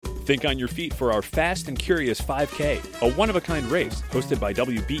Think on your feet for our Fast and Curious 5K, a one-of-a-kind race hosted by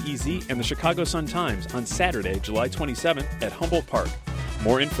WBEZ and the Chicago Sun-Times on Saturday, July 27th at Humboldt Park.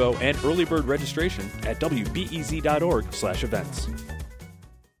 More info and early bird registration at wbez.org/events.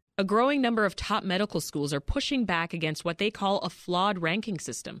 A growing number of top medical schools are pushing back against what they call a flawed ranking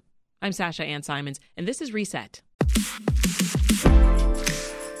system. I'm Sasha Ann Simons, and this is Reset.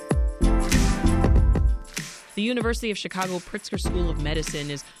 The University of Chicago Pritzker School of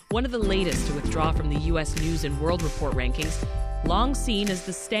Medicine is one of the latest to withdraw from the U.S. News and World Report rankings, long seen as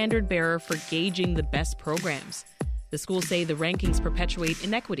the standard bearer for gauging the best programs. The schools say the rankings perpetuate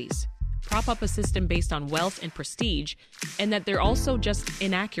inequities, prop up a system based on wealth and prestige, and that they're also just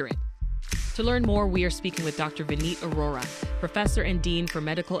inaccurate. To learn more, we are speaking with Dr. Vineet Arora, professor and dean for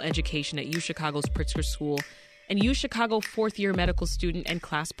medical education at UChicago's Pritzker School, and UChicago fourth-year medical student and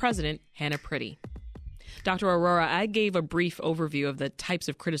class president, Hannah Priddy. Dr. Arora, I gave a brief overview of the types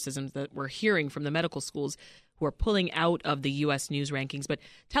of criticisms that we're hearing from the medical schools who are pulling out of the U.S. News rankings, but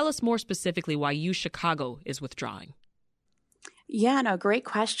tell us more specifically why UChicago is withdrawing. Yeah, no, great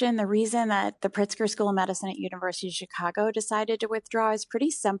question. The reason that the Pritzker School of Medicine at University of Chicago decided to withdraw is pretty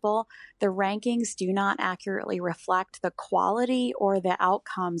simple. The rankings do not accurately reflect the quality or the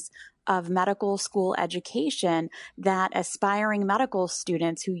outcomes of medical school education that aspiring medical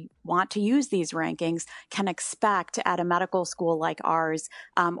students who want to use these rankings can expect at a medical school like ours,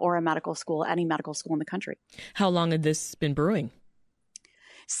 or a medical school, any medical school in the country. How long had this been brewing?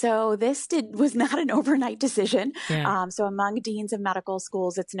 So this was not an overnight decision. Yeah. So among deans of medical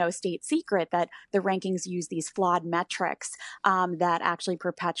schools, it's no state secret that the rankings use these flawed metrics that actually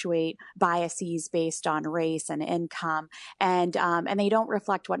perpetuate biases based on race and income, and they don't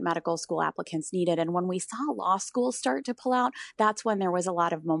reflect what medical school applicants needed. And when we saw law schools start to pull out, that's when there was a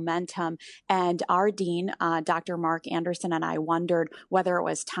lot of momentum. And our dean, Dr. Mark Anderson, and I wondered whether it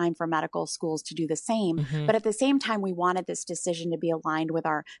was time for medical schools to do the same. Mm-hmm. But at the same time, we wanted this decision to be aligned with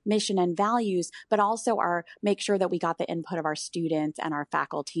our mission and values, but also make sure that we got the input of our students and our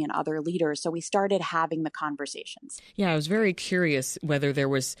faculty and other leaders. So we started having the conversations. Yeah, I was very curious whether there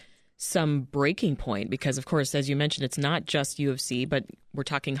was some breaking point, because of course, as you mentioned, it's not just U of C, but we're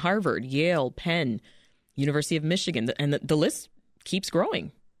talking Harvard, Yale, Penn, University of Michigan, and the list keeps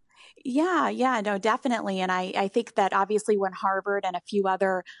growing. Yeah, no, definitely. And I think that obviously when Harvard and a few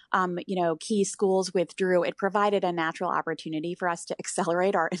other, key schools withdrew, it provided a natural opportunity for us to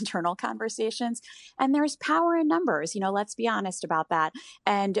accelerate our internal conversations. And there's power in numbers, let's be honest about that.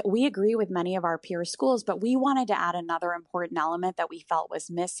 And we agree with many of our peer schools, but we wanted to add another important element that we felt was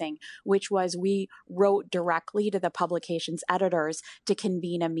missing, which was we wrote directly to the publication's editors to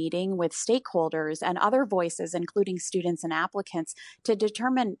convene a meeting with stakeholders and other voices, including students and applicants, to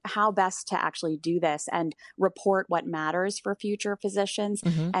determine how best to actually do this and report what matters for future physicians.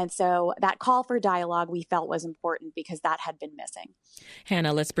 Mm-hmm. And so that call for dialogue we felt was important because that had been missing.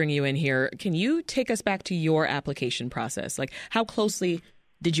 Hannah, let's bring you in here. Can you take us back to your application process? Like, how closely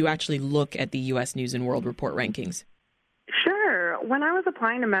did you actually look at the U.S. News and World Report rankings? Sure. When I was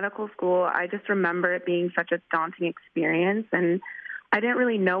applying to medical school, I just remember it being such a daunting experience, and I didn't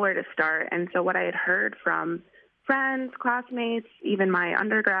really know where to start. And so what I had heard from friends, classmates, even my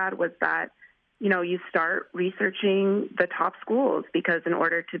undergrad was that, you start researching the top schools because in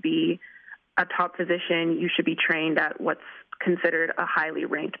order to be a top physician, you should be trained at what's considered a highly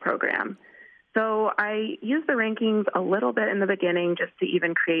ranked program. So I used the rankings a little bit in the beginning just to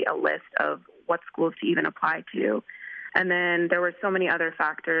even create a list of what schools to even apply to. And then there were so many other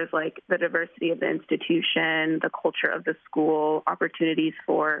factors like the diversity of the institution, the culture of the school, opportunities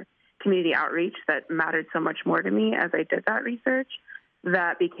for community outreach that mattered so much more to me as I did that research,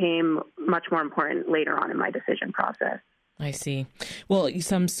 that became much more important later on in my decision process. I see. Well,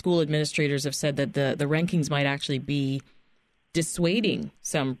 some school administrators have said that the rankings might actually be dissuading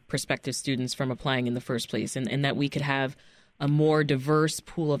some prospective students from applying in the first place, and that we could have a more diverse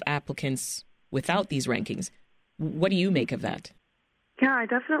pool of applicants without these rankings. What do you make of that? Yeah, I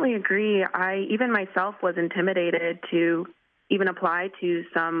definitely agree. I even myself was intimidated to even apply to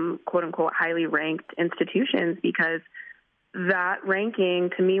some quote-unquote highly ranked institutions because that ranking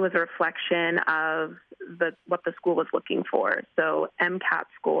to me was a reflection of what the school was looking for. So MCAT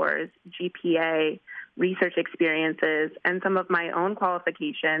scores, GPA, research experiences, and some of my own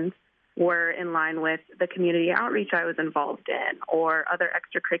qualifications were in line with the community outreach I was involved in or other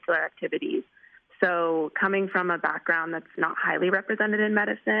extracurricular activities. So coming from a background that's not highly represented in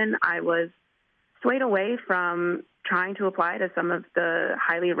medicine, I was swayed away from trying to apply to some of the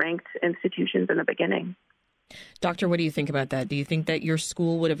highly ranked institutions in the beginning. Doctor, what do you think about that? Do you think that your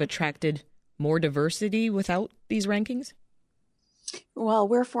school would have attracted more diversity without these rankings? Well,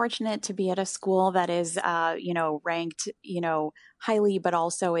 we're fortunate to be at a school that is, ranked, highly, but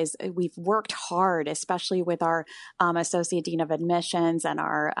also we've worked hard, especially with our associate dean of admissions and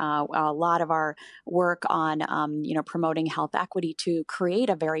a lot of our work on, promoting health equity to create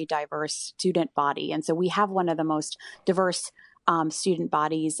a very diverse student body. And so we have one of the most diverse student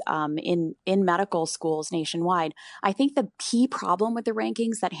bodies in medical schools nationwide. I think the key problem with the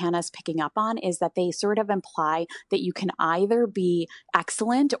rankings that Hannah's picking up on is that they sort of imply that you can either be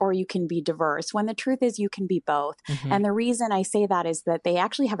excellent or you can be diverse, when the truth is you can be both. Mm-hmm. And the reason I say that is that they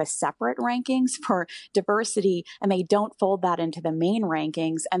actually have a separate rankings for diversity, and they don't fold that into the main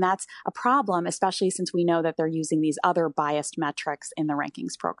rankings. And that's a problem, especially since we know that they're using these other biased metrics in the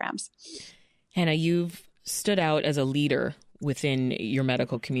rankings programs. Hannah, you've stood out as a leader within your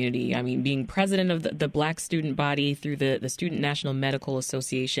medical community. I mean, being president of the Black student body through the Student National Medical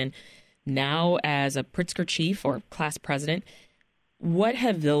Association, now as a Pritzker chief or class president, what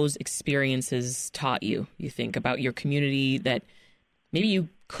have those experiences taught you, you think, about your community that maybe you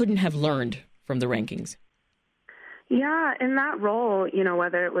couldn't have learned from the rankings? Yeah, in that role,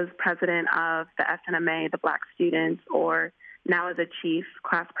 whether it was president of the SNMA, the Black students, or now as a chief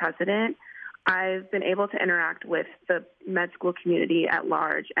class president, I've been able to interact with the med school community at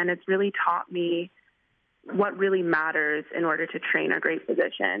large, and it's really taught me what really matters in order to train a great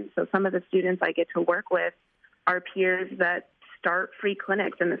physician. So some of the students I get to work with are peers that start free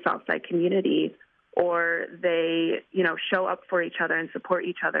clinics in the Southside community, or they, show up for each other and support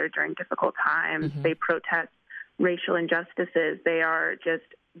each other during difficult times. Mm-hmm. They protest racial injustices. They are just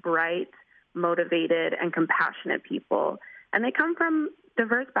bright, motivated, and compassionate people. And they come from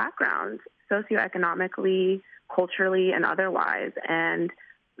diverse backgrounds, socioeconomically, culturally, and otherwise. And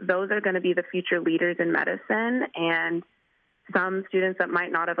those are going to be the future leaders in medicine. And some students that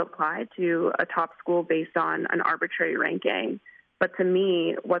might not have applied to a top school based on an arbitrary ranking. But to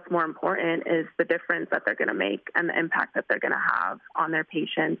me, what's more important is the difference that they're going to make and the impact that they're going to have on their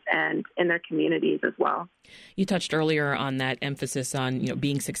patients and in their communities as well. You touched earlier on that emphasis on,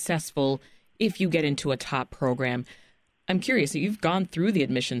 being successful if you get into a top program. I'm curious, you've gone through the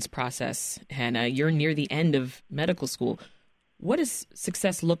admissions process, Hannah. You're near the end of medical school. What does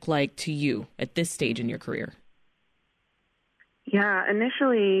success look like to you at this stage in your career? Yeah,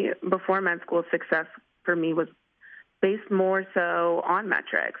 initially, before med school, success for me was based more so on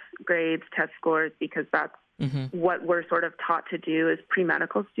metrics, grades, test scores, because that's what we're sort of taught to do as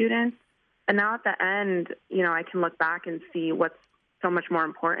pre-medical students. And now at the end, I can look back and see what's so much more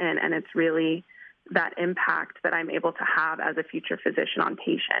important, and it's really that impact that I'm able to have as a future physician on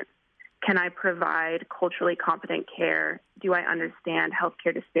patients. Can I provide culturally competent care? Do I understand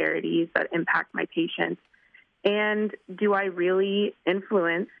healthcare disparities that impact my patients? And do I really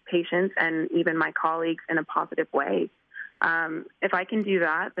influence patients and even my colleagues in a positive way? If I can do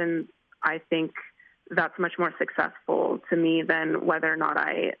that, then I think that's much more successful to me than whether or not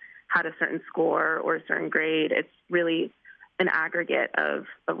I had a certain score or a certain grade. It's really an aggregate of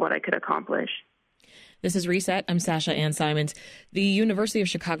what I could accomplish. This is Reset. I'm Sasha Ann Simons. The University of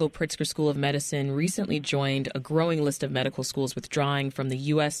Chicago Pritzker School of Medicine recently joined a growing list of medical schools withdrawing from the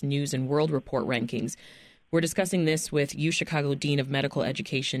U.S. News and World Report rankings. We're discussing this with UChicago Dean of Medical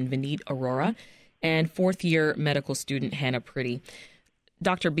Education, Vineet Arora, and fourth-year medical student, Hannah Priddy.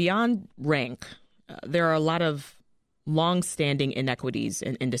 Doctor, beyond rank, there are a lot of long-standing inequities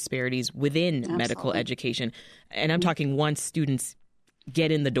and disparities within medical education. And I'm talking once students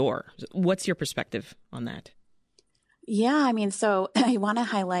get in the door. What's your perspective on that? Yeah, so I want to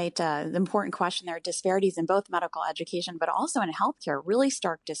highlight the important question. There are disparities in both medical education, but also in healthcare, really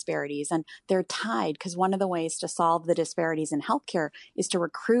stark disparities. And they're tied because one of the ways to solve the disparities in healthcare is to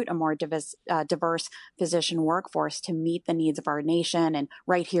recruit a more diverse physician workforce to meet the needs of our nation and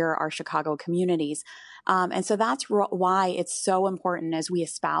right here, our Chicago communities. And so that's why it's so important as we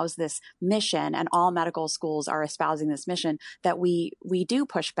espouse this mission, and all medical schools are espousing this mission, that we do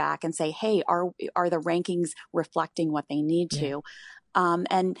push back and say, hey, are the rankings reflecting what they need to?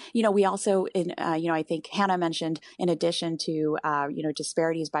 And, we also, I think Hannah mentioned, in addition to,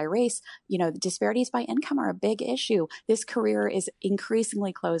 disparities by race, disparities by income are a big issue. This career is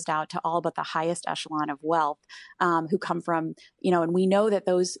increasingly closed out to all but the highest echelon of wealth, who come from, and we know that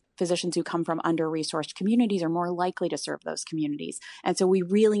those physicians who come from under-resourced communities are more likely to serve those communities. And so we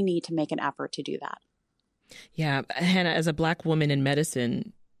really need to make an effort to do that. Yeah. Hannah, as a Black woman in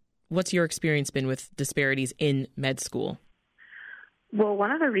medicine, what's your experience been with disparities in med school? Well, one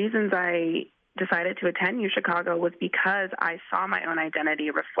of the reasons I decided to attend UChicago was because I saw my own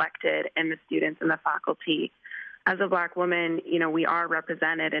identity reflected in the students and the faculty. As a Black woman, we are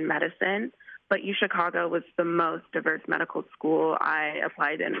represented in medicine, but UChicago was the most diverse medical school I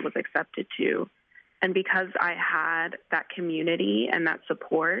applied and was accepted to. And because I had that community and that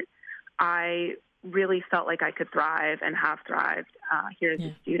support, I really felt like I could thrive and have thrived here as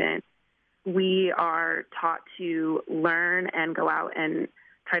a student. We are taught to learn and go out and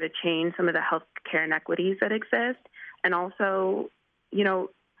try to change some of the healthcare inequities that exist. And also,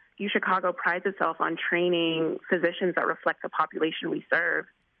 UChicago prides itself on training physicians that reflect the population we serve.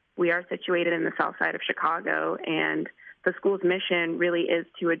 We are situated in the south side of Chicago, and the school's mission really is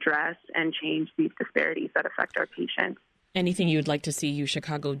to address and change these disparities that affect our patients. Anything you'd like to see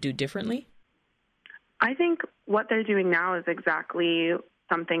UChicago do differently? I think what they're doing now is exactly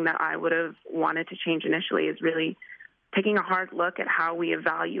something that I would have wanted to change initially, is really taking a hard look at how we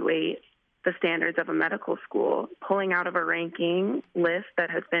evaluate the standards of a medical school. Pulling out of a ranking list that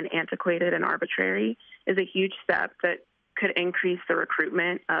has been antiquated and arbitrary is a huge step that could increase the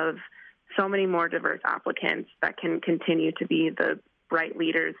recruitment of so many more diverse applicants that can continue to be the bright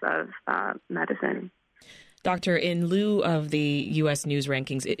leaders of medicine. Doctor, in lieu of the U.S. News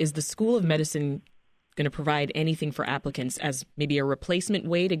rankings, is the School of Medicine going to provide anything for applicants as maybe a replacement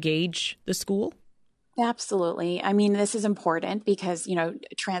way to gauge the school? Absolutely. I mean, this is important because,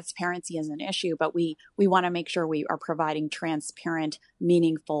 transparency is an issue, but we want to make sure we are providing transparent,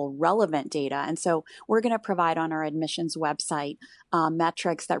 meaningful, relevant data. And so we're going to provide on our admissions website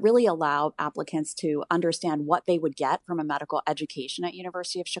metrics that really allow applicants to understand what they would get from a medical education at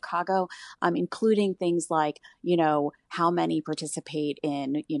University of Chicago, including things like, how many participate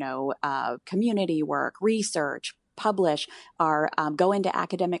in, community work, research, publish, go into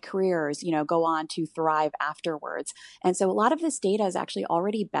academic careers, go on to thrive afterwards. And so a lot of this data is actually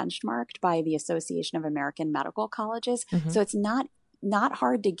already benchmarked by the Association of American Medical Colleges. Mm-hmm. So it's not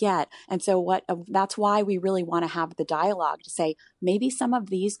hard to get. And so that's why we really want to have the dialogue to say, maybe some of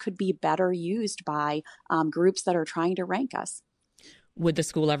these could be better used by groups that are trying to rank us. Would the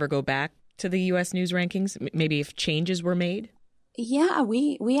school ever go back to the U.S. News rankings, maybe if changes were made? Yeah,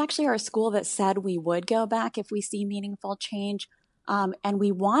 we actually are a school that said we would go back if we see meaningful change. And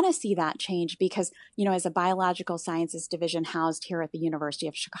we want to see that change because, as a biological sciences division housed here at the University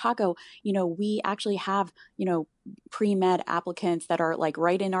of Chicago, we actually have, pre-med applicants that are like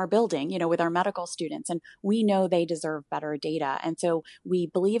right in our building, with our medical students, and we know they deserve better data. And so we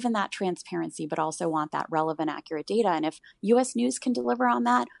believe in that transparency, but also want that relevant, accurate data. And if U.S. News can deliver on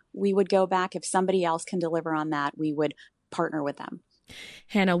that, we would go back. If somebody else can deliver on that, we would partner with them.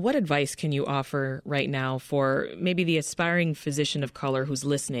 Hannah, what advice can you offer right now for maybe the aspiring physician of color who's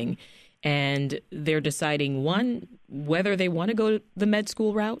listening and they're deciding, one, whether they want to go the med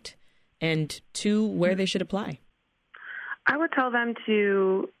school route, and two, where they should apply? I would tell them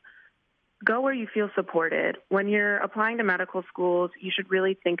to go where you feel supported. When you're applying to medical schools, you should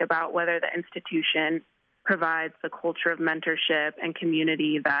really think about whether the institution provides the culture of mentorship and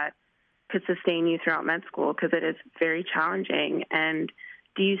community that could sustain you throughout med school, because it is very challenging. And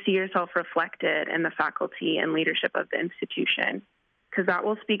do you see yourself reflected in the faculty and leadership of the institution? Because that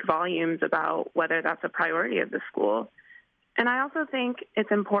will speak volumes about whether that's a priority of the school. And I also think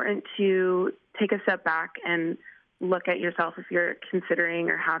it's important to take a step back and look at yourself if you're considering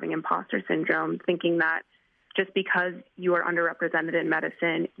or having imposter syndrome, thinking that just because you are underrepresented in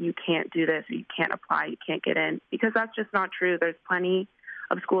medicine, you can't do this, or you can't apply, you can't get in, because that's just not true. There's plenty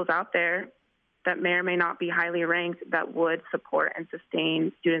of schools out there that may or may not be highly ranked that would support and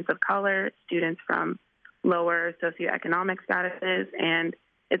sustain students of color, students from lower socioeconomic statuses, and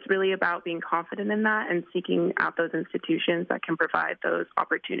it's really about being confident in that and seeking out those institutions that can provide those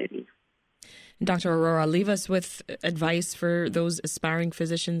opportunities. Dr. Arora, leave us with advice for those aspiring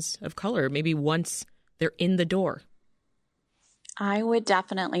physicians of color, maybe once they're in the door. I would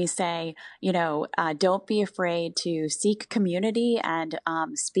definitely say, don't be afraid to seek community and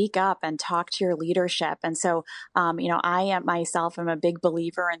speak up and talk to your leadership. And so, I myself am a big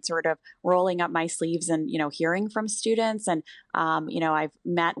believer in sort of rolling up my sleeves and, hearing from students. And, I've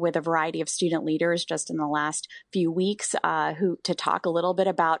met with a variety of student leaders just in the last few weeks to talk a little bit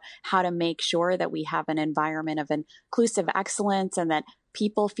about how to make sure that we have an environment of inclusive excellence and that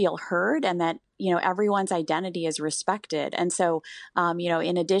people feel heard and that, everyone's identity is respected. And so,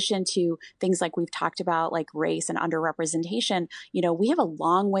 in addition to things like we've talked about, like race and underrepresentation, we have a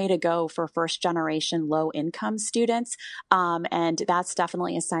long way to go for first generation low income students. And that's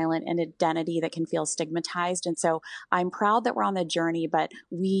definitely a silent identity that can feel stigmatized. And so I'm proud that we're on the journey, but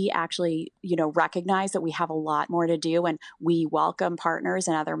we actually, recognize that we have a lot more to do, and we welcome partners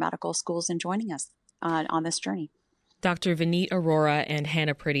and other medical schools in joining us on this journey. Dr. Vineet Arora and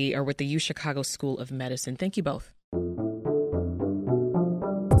Hannah Priddy are with the UChicago School of Medicine. Thank you both.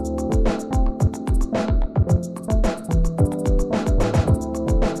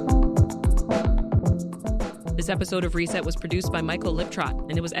 This episode of Reset was produced by Michael Liptrot,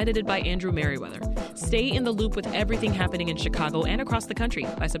 and it was edited by Andrew Merriweather. Stay in the loop with everything happening in Chicago and across the country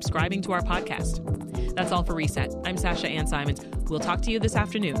by subscribing to our podcast. That's all for Reset. I'm Sasha Ann Simons. We'll talk to you this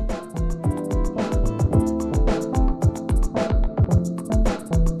afternoon.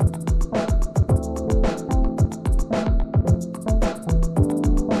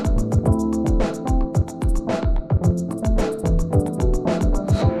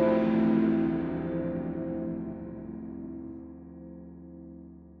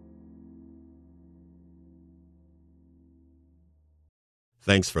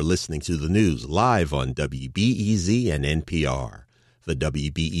 Thanks for listening to the news live on WBEZ and NPR. The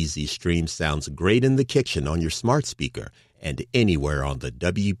WBEZ stream sounds great in the kitchen on your smart speaker and anywhere on the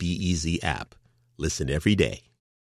WBEZ app. Listen every day.